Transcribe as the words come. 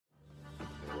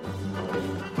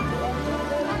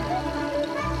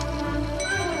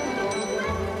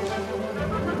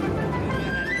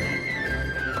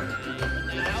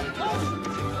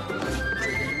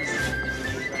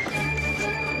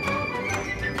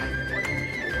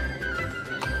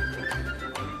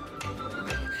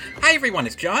Hi everyone,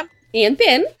 it's John. And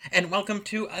Ben. And welcome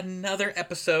to another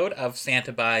episode of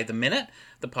Santa by the Minute,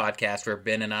 the podcast where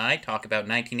Ben and I talk about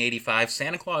 1985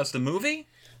 Santa Claus the movie.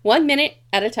 1 minute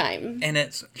at a time. And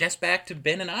it's just back to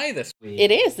Ben and I this week.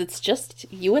 It is. It's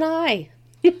just you and I.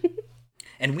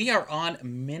 And we are on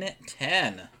minute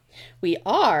 10. We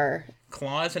are.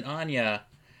 Claus and Anya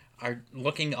are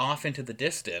looking off into the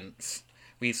distance.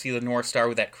 We see the North Star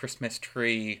with that Christmas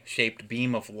tree-shaped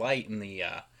beam of light in the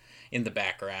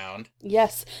background.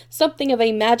 Yes. Something of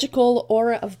a magical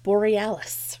aura of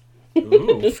borealis.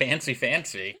 Ooh, fancy,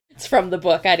 fancy. It's from the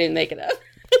book. I didn't make it up.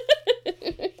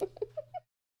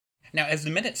 Now, as the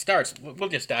minute starts, we'll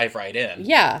just dive right in.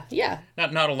 Yeah.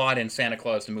 Not a lot in Santa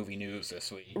Claus the movie news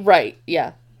this week. Right,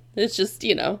 yeah. It's just,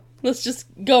 let's just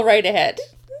go right ahead.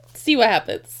 See what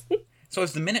happens. So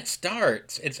as the minute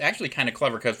starts, it's actually kind of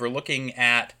clever because we're looking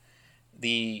at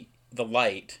the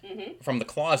light from the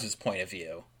Claus's point of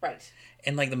view. Right.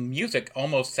 And, the music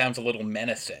almost sounds a little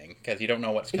menacing because you don't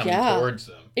know what's coming towards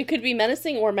them. It could be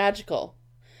menacing or magical.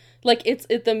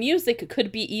 The music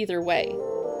could be either way.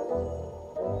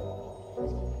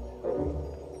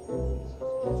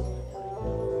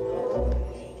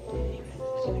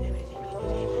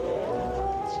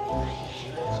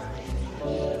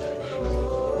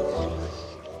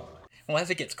 Well, as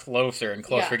it gets closer and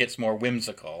closer, it gets more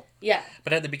whimsical. Yeah.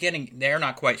 But at the beginning, they're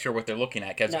not quite sure what they're looking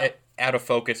at because out of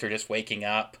focus or just waking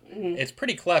up. Mm-hmm. It's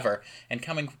pretty clever. And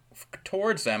coming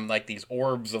towards them, these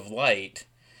orbs of light.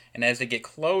 And as they get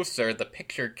closer, the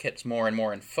picture gets more and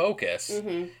more in focus.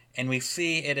 Mm-hmm. And we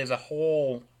see it is a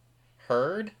whole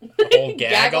herd, a whole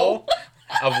gaggle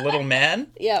of little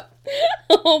men. Yep.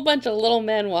 A whole bunch of little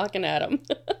men walking at them.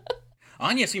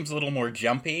 Anya seems a little more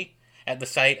jumpy at the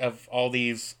sight of all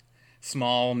these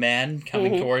small men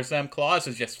coming towards them. Claus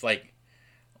is just I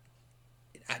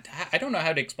don't know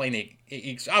how to explain it.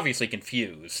 He's obviously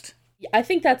confused. I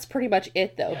think that's pretty much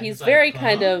it, though. Yeah, he's very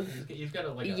kind of... He's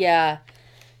got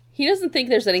He doesn't think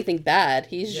there's anything bad.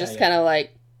 He's just kind of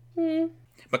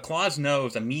But Claus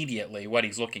knows immediately what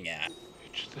he's looking at.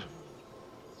 It's the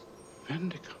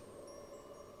Vendigo.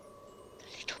 The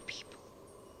little people.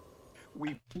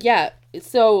 Yeah,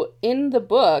 so in the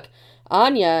book,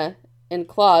 Anya and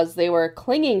Claus, they were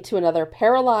clinging to another,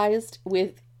 paralyzed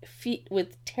with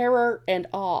terror and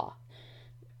awe.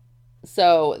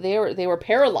 So they were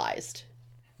paralyzed.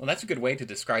 Well, that's a good way to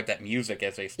describe that music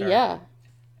as they start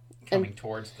coming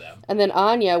towards them. And then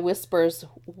Anya whispers,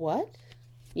 "What?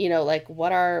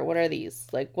 What are these?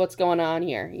 What's going on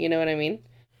here?" You know what I mean?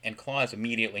 And Claus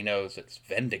immediately knows it's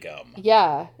Vendigum.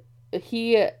 Yeah.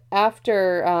 He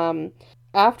after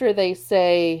they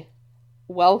say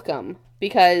welcome,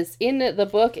 because in the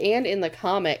book and in the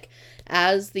comic,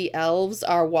 as the elves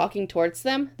are walking towards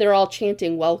them, they're all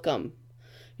chanting welcome.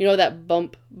 You know that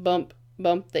bump, bump,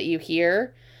 bump that you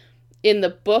hear? In the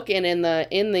book and in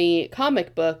the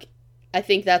comic book, I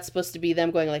think that's supposed to be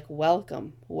them going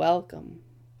welcome, welcome,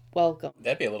 welcome.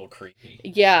 That'd be a little creepy.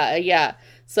 Yeah.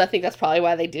 So I think that's probably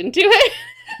why they didn't do it.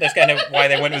 That's kind of why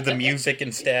they went with the music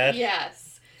instead.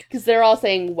 Yes. Because they're all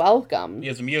saying welcome.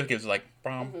 Because the music is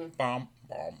bum, bum,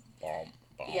 bum.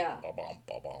 Yeah.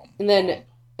 And then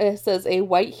it says a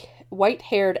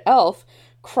white-haired elf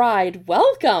cried,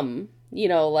 "Welcome!"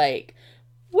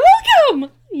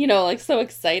 Welcome! So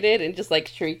excited and just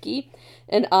shrieky.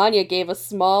 And Anya gave a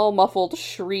small, muffled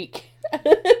shriek.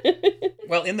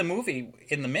 Well, in the movie,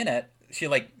 in the minute, she's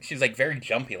very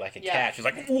jumpy like a cat. She's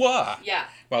 "Whoa!" Yeah.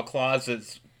 While Claus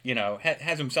is,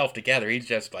 has himself together. He's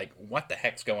just what the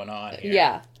heck's going on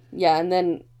here? Yeah, and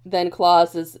then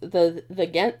Claus is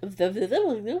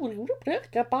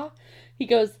he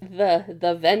goes,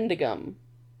 the Vendigum.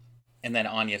 And then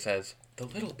Anya says, "The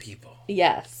little people."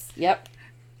 Yes. Yep.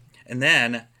 And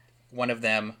then one of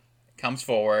them comes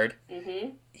forward.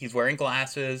 Mm-hmm. He's wearing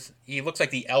glasses. He looks like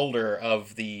the elder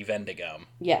of the Vendigum.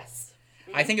 Yes.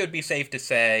 Mm-hmm. I think it would be safe to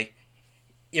say,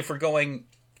 if we're going...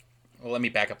 Well, let me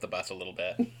back up the bus a little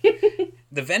bit.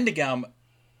 The Vendigum,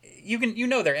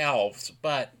 they're elves,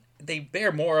 but they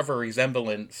bear more of a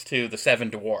resemblance to the Seven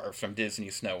Dwarfs from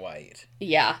Disney's Snow White.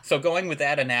 Yeah. So going with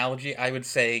that analogy, I would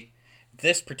say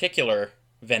this particular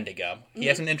Vendigum, he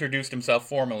hasn't introduced himself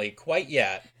formally quite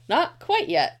yet. Not quite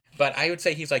yet. But I would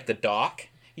say he's like the Doc.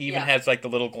 He even has the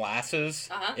little glasses,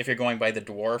 if you're going by the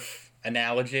dwarf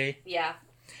analogy. Yeah.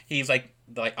 He's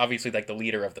obviously the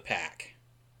leader of the pack.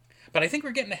 But I think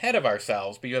we're getting ahead of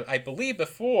ourselves, because I believe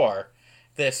before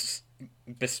this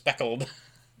bespeckled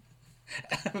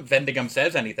Vendigum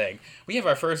says anything, we have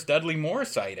our first Dudley Moore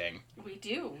sighting. We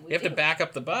do. We have to back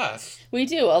up the bus. We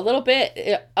do, a little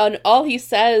bit. All he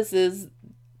says is,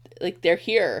 they're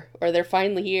here, or they're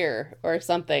finally here, or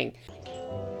something.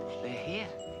 They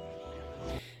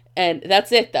And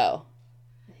that's it, though.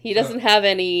 He doesn't have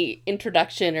any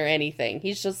introduction or anything.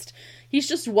 He's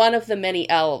just one of the many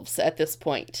elves at this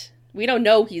point. We don't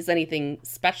know he's anything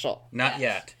special. Not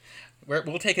yet.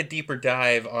 We'll take a deeper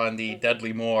dive on the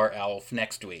Dudley Moore elf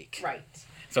next week. Right.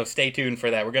 So stay tuned for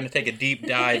that. We're going to take a deep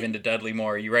dive into Dudley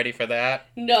Moore. Are you ready for that?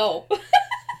 No.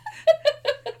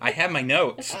 I have my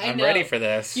notes. I'm know. Ready for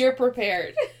this. You're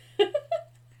prepared.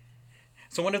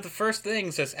 So one of the first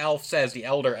things this elf says, the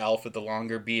elder elf with the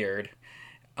longer beard,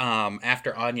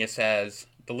 after Anya says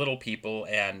the little people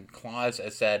and Claus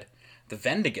has said the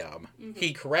Vendigum,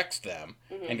 he corrects them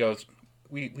and goes,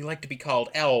 we like to be called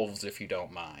elves if you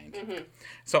don't mind.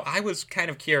 So I was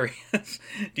kind of curious.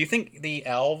 Do you think the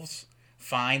elves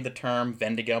find the term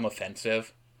Vendigum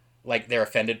offensive? Like they're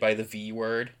offended by the V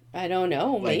word? I don't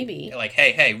know. Maybe. Like,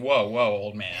 hey, whoa,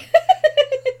 old man.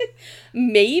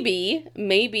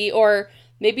 Maybe, or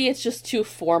maybe it's just too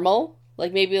formal.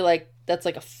 Like maybe like that's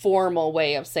like a formal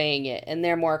way of saying it, and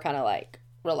they're more kind of like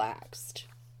relaxed.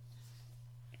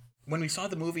 When we saw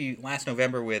the movie last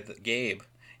November with Gabe,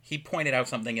 he pointed out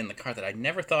something in the car that I'd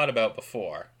never thought about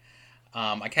before.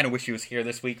 I kind of wish he was here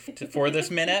this week for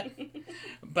this minute.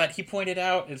 But he pointed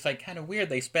out, it's like kind of weird.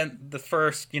 They spent the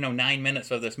first, 9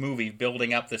 minutes of this movie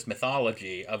building up this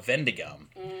mythology of Vendigum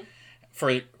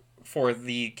for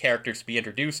the characters to be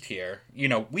introduced here.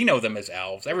 We know them as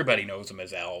elves. Everybody knows them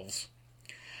as elves.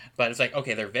 But it's like,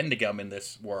 okay, they're Vendigum in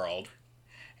this world.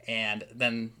 And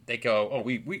then they go, oh,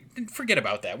 we forget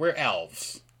about that. We're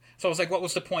elves. So I was like, what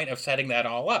was the point of setting that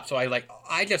all up? So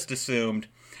I just assumed,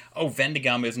 oh,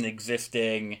 Vendigum is an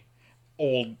existing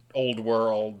old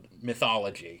world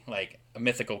mythology, like a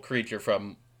mythical creature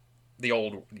from the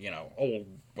olden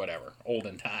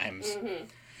times.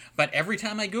 But every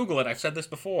time I Google it, I've said this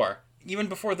before, even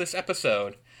before this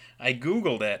episode, I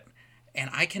Googled it, and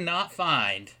I cannot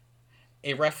find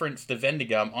a reference to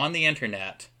Vendigum on the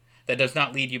internet that does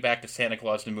not lead you back to Santa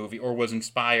Claus the movie or was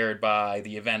inspired by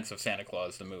the events of Santa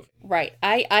Claus the movie. Right.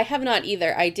 I have not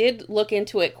either. I did look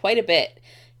into it quite a bit,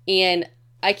 and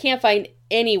I can't find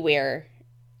anywhere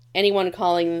anyone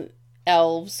calling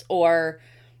elves or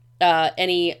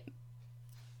any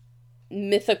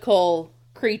mythical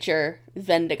creature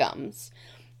Vendigums.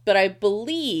 But I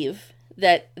believe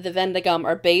that the Vendigum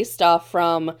are based off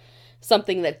from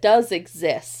something that does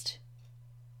exist,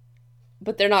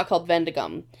 but they're not called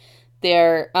Vendigum.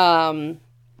 They're, now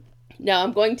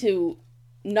I'm going to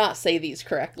not say these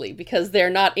correctly because they're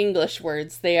not English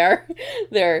words. They're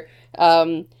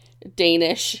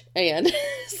Danish, and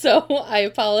so I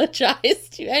apologize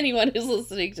to anyone who's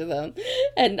listening to them,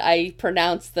 and I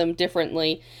pronounce them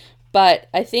differently. But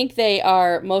I think they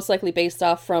are most likely based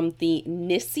off from the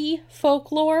Nissi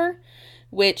folklore,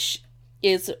 which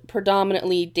is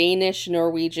predominantly Danish,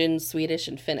 Norwegian, Swedish,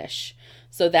 and Finnish.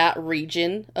 So that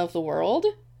region of the world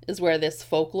is where this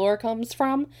folklore comes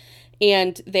from.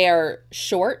 And they are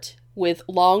short, with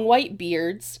long white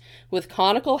beards, with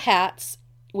conical hats,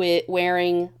 with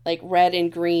wearing like red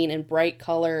and green and bright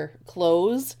color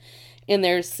clothes. And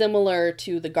they're similar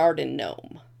to the garden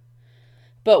gnome.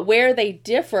 But where they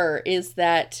differ is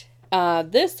that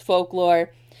this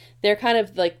folklore, they're kind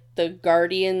of like the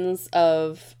guardians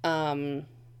of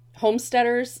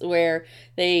homesteaders, where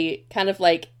they kind of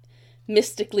like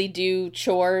mystically do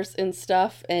chores and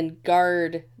stuff and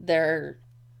guard their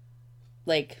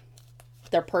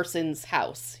person's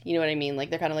house. You know what I mean?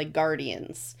 Like they're kind of like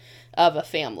guardians of a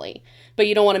family. But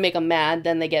you don't want to make them mad,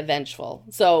 then they get vengeful.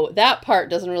 So that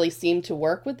part doesn't really seem to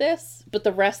work with this, but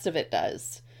the rest of it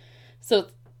does. So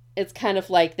it's kind of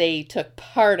like they took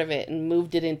part of it and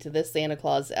moved it into this Santa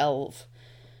Claus elf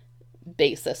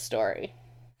basis story.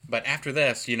 But after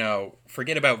this,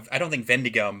 forget about, I don't think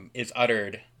Vendigum is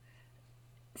uttered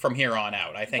from here on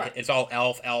out. I think it's all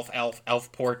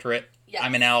elf portrait. Yes.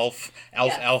 I'm an elf,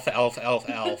 elf.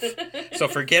 So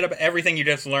forget about everything you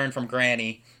just learned from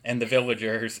Granny and the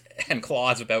villagers and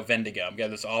Claus about Vendigum.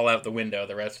 Get this all out the window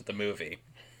the rest of the movie.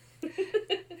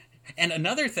 And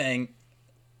another thing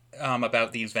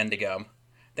about these Vendigum,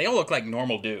 they all look like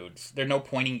normal dudes. They're no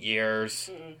pointing ears.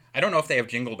 Mm-mm. I don't know if they have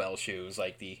jingle bell shoes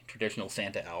like the traditional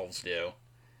Santa elves do.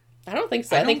 I don't think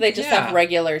so. I think they just have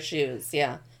regular shoes,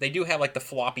 yeah. They do have like the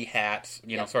floppy hats,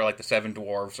 sort of like the Seven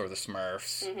Dwarfs or the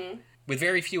Smurfs. Mm-hmm. With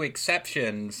very few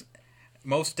exceptions,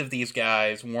 most of these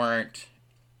guys weren't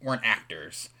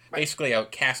actors. Right. Basically, a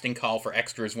casting call for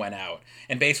extras went out.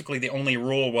 And basically the only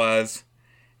rule was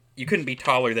you couldn't be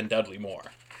taller than Dudley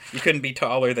Moore. You couldn't be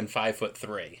taller than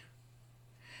 5'3".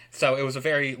 So it was a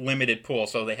very limited pool.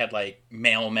 So they had like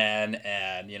mailmen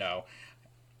and,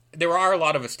 there are a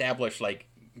lot of established like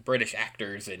British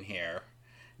actors in here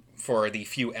for the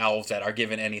few elves that are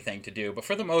given anything to do. But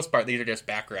for the most part, these are just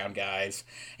background guys.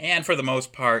 And for the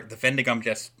most part, the Vendigum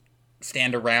just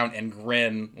stand around and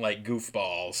grin like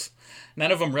goofballs.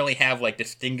 None of them really have, like,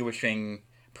 distinguishing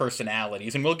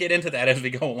personalities. And we'll get into that as we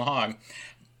go along.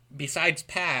 Besides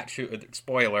Patch, who,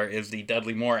 spoiler, is the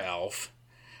Dudley Moore elf.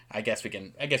 I guess we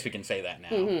can say that now.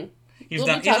 Mm-hmm. We'll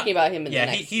be talking about him in the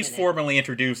next minute. He's formally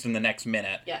introduced in the next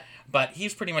minute. Yeah. But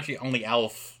he's pretty much the only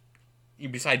elf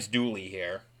besides Dooley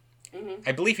here. Mm-hmm.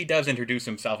 I believe he does introduce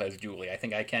himself as Dooley. I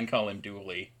think I can call him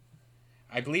Dooley.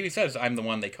 I believe he says I'm the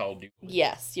one they call Dooley.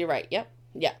 Yes, you're right. Yep.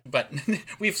 Yeah. But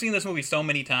we've seen this movie so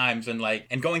many times, and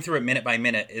going through it minute by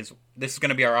minute this is going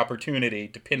to be our opportunity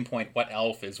to pinpoint what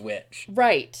elf is which.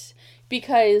 Right.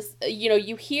 Because,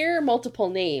 you hear multiple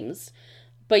names,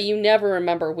 but you never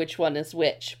remember which one is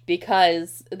which,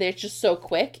 because they're just so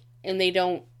quick, and they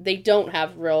don't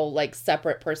have real, like,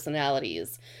 separate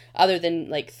personalities, other than,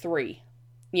 like, 3,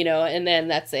 and then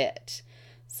that's it.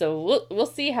 So we'll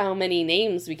see how many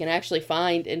names we can actually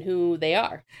find and who they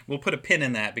are. We'll put a pin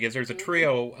in that, because there's a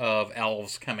trio of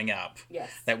elves coming up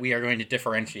that we are going to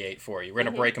differentiate for you. We're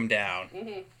going to break them down.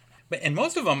 Mm-hmm. And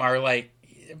most of them are, like,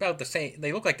 about the same.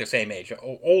 They look like the same age.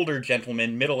 Older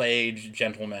gentlemen, middle-aged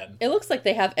gentlemen. It looks like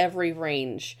they have every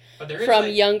range, from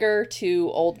younger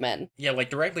to old men. Yeah, like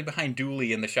directly behind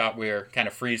Dooley in the shot we're kind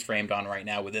of freeze-framed on right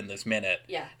now within this minute.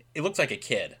 Yeah. It looks like a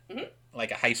kid. Mm-hmm.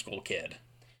 Like a high school kid.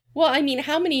 Well, I mean,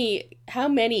 how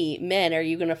many men are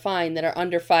you going to find that are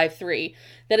under 5'3"?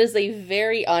 That is a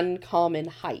very uncommon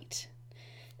height.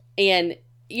 And,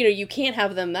 you can't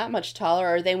have them that much taller,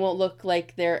 or they won't look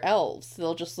like they're elves.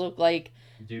 They'll just look like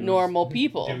normal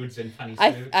people. Dudes in funny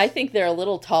suits. I think they're a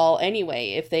little tall anyway.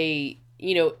 If they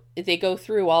go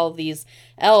through all of these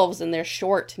elves and they're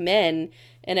short men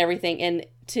and everything. And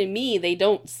to me, they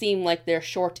don't seem like they're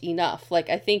short enough. Like,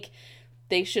 I think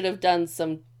they should have done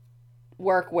some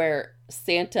work where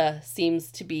Santa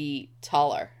seems to be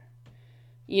taller.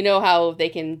 You know how they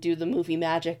can do the movie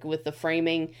magic with the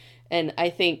framing, and I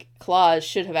think Claus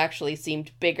should have actually seemed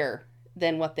bigger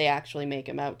than what they actually make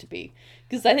him out to be,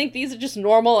 because I think these are just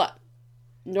normal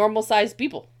sized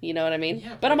people, you know what I mean?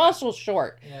 Yeah, but I'm also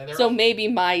short, so maybe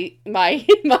my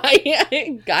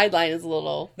guideline is a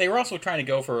little. They were also trying to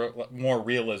go for more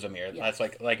realism here. That's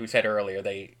like we said earlier,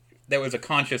 there was a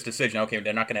conscious decision. Okay,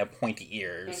 they're not going to have pointy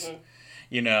ears. Mm-hmm.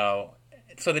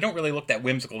 So they don't really look that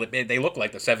whimsical. They look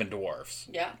like the Seven Dwarfs.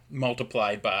 Yeah.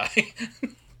 Multiplied by...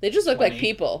 They just look like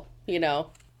people, And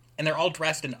they're all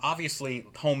dressed in obviously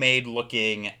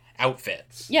homemade-looking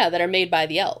outfits. Yeah, that are made by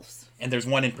the elves. And there's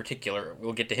one in particular,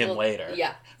 we'll get to him later,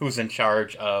 yeah, who's in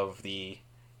charge of the...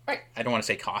 Right. I don't want to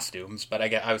say costumes, but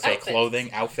I would say outfits.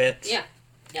 Clothing, outfits. Yeah,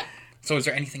 yeah. So is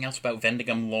there anything else about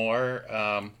Vendigum lore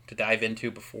to dive into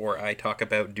before I talk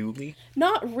about Dooley?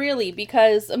 Not really,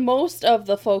 because most of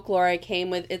the folklore I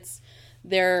came with,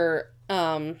 they're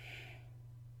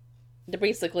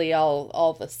basically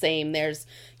all the same. There's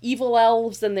evil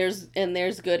elves and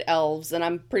there's good elves, and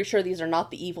I'm pretty sure these are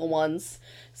not the evil ones.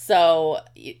 So,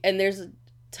 and there's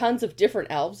tons of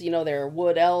different elves. There are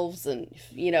wood elves, and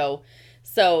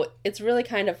so it's really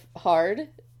kind of hard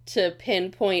to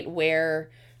pinpoint where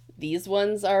these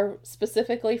ones are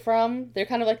specifically from. They're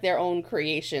kind of like their own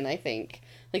creation, I think.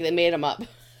 Like, they made them up.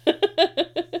 But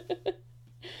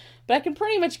I can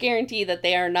pretty much guarantee that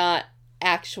they are not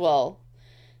actual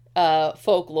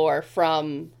folklore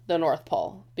from the North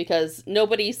Pole, because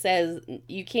nobody says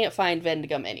you can't find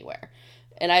Vendigum anywhere.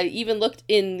 And I even looked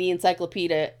in the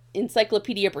Encyclopedia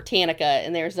Britannica,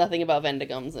 and there's nothing about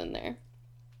Vendigums in there.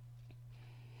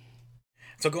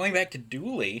 So going back to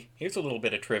Dooley, here's a little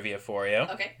bit of trivia for you.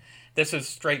 Okay. This is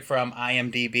straight from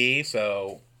IMDb,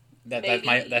 so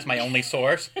that's my only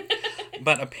source.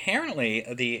 But apparently,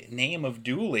 the name of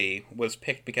Dooley was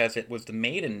picked because it was the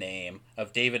maiden name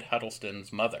of David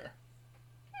Huddleston's mother.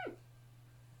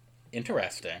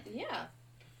 Interesting. Yeah.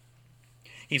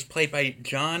 He's played by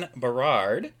John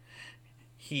Berard.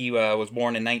 He was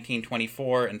born in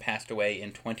 1924 and passed away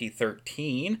in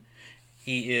 2013.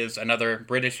 He is another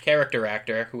British character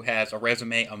actor who has a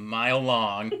resume a mile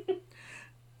long,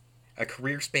 a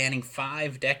career spanning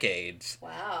 5 decades.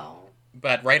 Wow.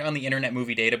 But right on the Internet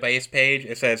Movie Database page,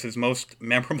 it says his most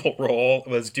memorable role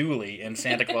was Dooley in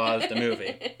Santa Claus the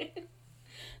Movie.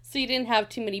 So you didn't have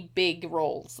too many big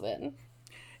roles then?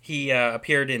 He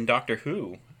appeared in Doctor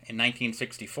Who in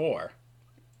 1964.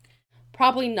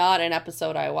 Probably not an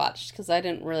episode I watched, because I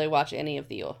didn't really watch any of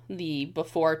the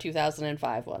before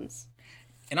 2005 ones.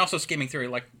 And also skimming through,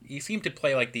 like, he seemed to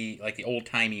play like the old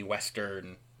timey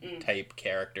Western type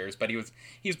characters, but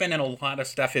he's been in a lot of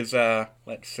stuff. His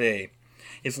let's see,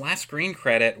 His last screen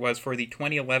credit was for the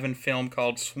 2011 film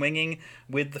called Swinging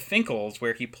with the Finkles,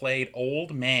 where he played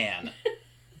Old Man.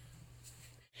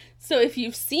 So if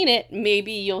you've seen it,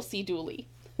 maybe you'll see Dooley.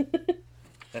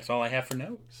 That's all I have for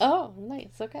notes. Oh,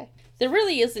 nice. Okay. There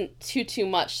really isn't too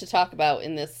much to talk about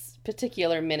in this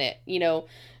particular minute.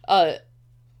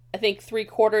 I think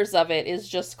 3/4 of it is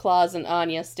just Claus and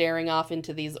Anya staring off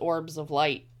into these orbs of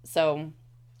light. So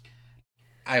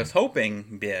I was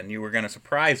hoping, Ben, you were going to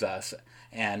surprise us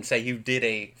and say you did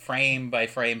a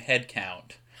frame-by-frame head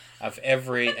count of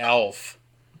every elf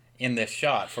in this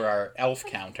shot for our elf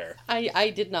counter. I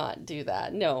did not do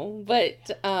that, no. But,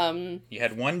 You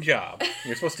had one job.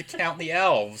 You're supposed to count the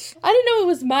elves. I didn't know it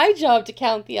was my job to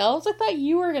count the elves. I thought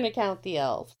you were going to count the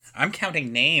elves. I'm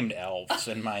counting named elves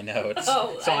in my notes.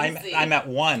 Oh, so I see. I'm at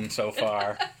 1 so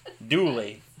far.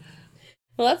 Dooley.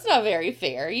 Well, that's not very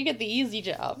fair. You get the easy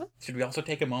job. Should we also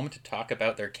take a moment to talk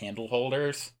about their candle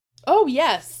holders? Oh,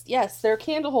 yes. Yes, they're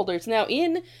candle holders. Now,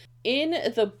 in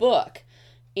the book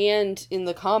and in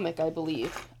the comic, I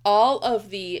believe, all of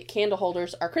the candle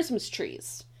holders are Christmas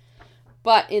trees.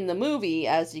 But in the movie,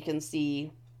 as you can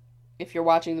see, if you're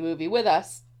watching the movie with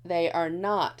us, they are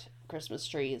not Christmas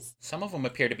trees. Some of them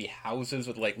appear to be houses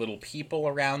with, like, little people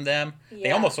around them. Yeah.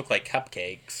 They almost look like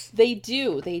cupcakes. They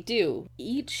do.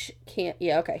 Each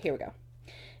yeah, okay, here we go.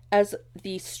 As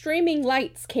the streaming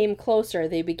lights came closer,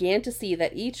 they began to see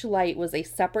that each light was a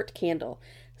separate candle,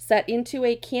 set into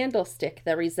a candlestick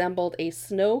that resembled a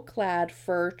snow-clad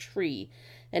fir tree,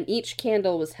 and each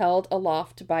candle was held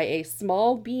aloft by a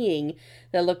small being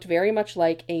that looked very much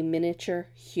like a miniature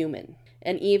human,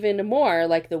 and even more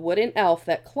like the wooden elf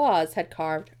that Claus had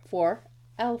carved for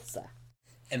Elsa.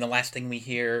 And the last thing we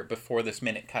hear before this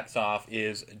minute cuts off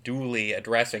is Dooley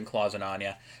addressing Claus and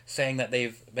Anya, saying that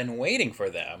they've been waiting for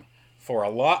them for a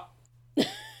lot.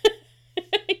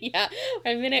 Yeah,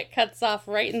 our minute cuts off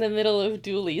right in the middle of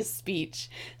Dooley's speech,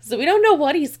 so we don't know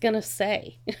what he's gonna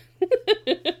say.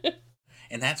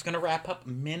 And that's going to wrap up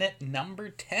minute number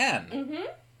 10. Mm-hmm.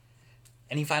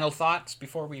 Any final thoughts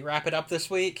before we wrap it up this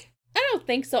week? I don't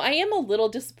think so. I am a little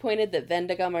disappointed that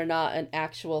Vendigum are not an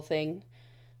actual thing.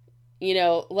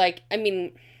 They're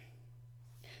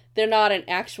not an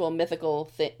actual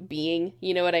mythical being.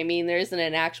 You know what I mean? There isn't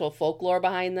an actual folklore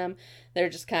behind them. They're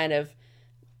just kind of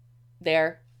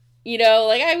there.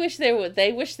 I wish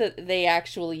they wish that they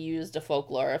actually used a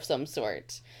folklore of some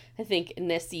sort. I think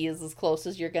Nessie is as close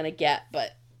as you're gonna get,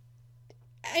 but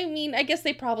I guess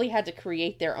they probably had to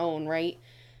create their own, right?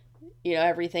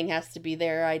 Everything has to be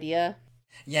their idea.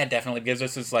 Yeah, definitely, because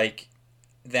this is like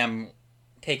them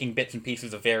taking bits and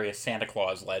pieces of various Santa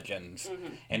Claus legends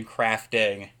and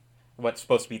crafting what's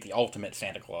supposed to be the ultimate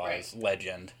Santa Claus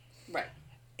legend. Right.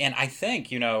 And I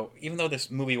think, even though this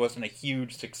movie wasn't a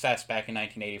huge success back in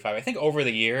 1985, I think over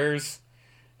the years,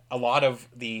 a lot of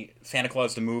the Santa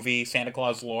Claus the movie, Santa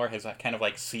Claus lore has kind of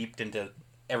like seeped into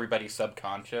everybody's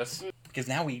subconscious. Because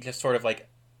now we just sort of like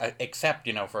accept,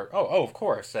 of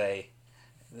course,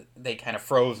 they kind of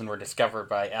froze and were discovered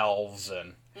by elves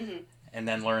and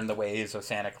then learned the ways of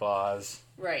Santa Claus.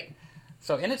 Right.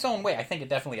 So in its own way, I think it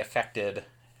definitely affected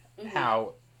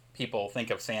how people think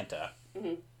of Santa.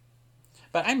 Mm-hmm.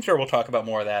 But I'm sure we'll talk about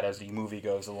more of that as the movie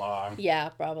goes along. Yeah,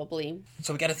 probably.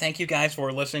 So we got to thank you guys for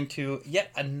listening to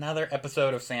yet another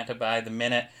episode of Santa by the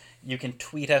Minute. You can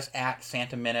tweet us at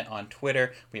Santa Minute on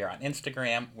Twitter. We are on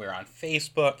Instagram. We're on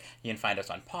Facebook. You can find us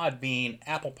on Podbean,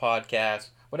 Apple Podcasts,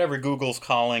 whatever Google's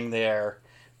calling their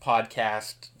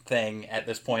podcast thing at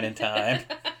this point in time.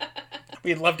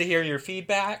 We'd love to hear your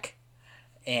feedback.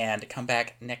 And come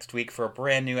back next week for a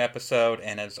brand new episode.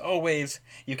 And as always,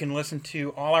 you can listen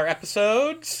to all our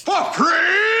episodes For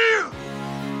free!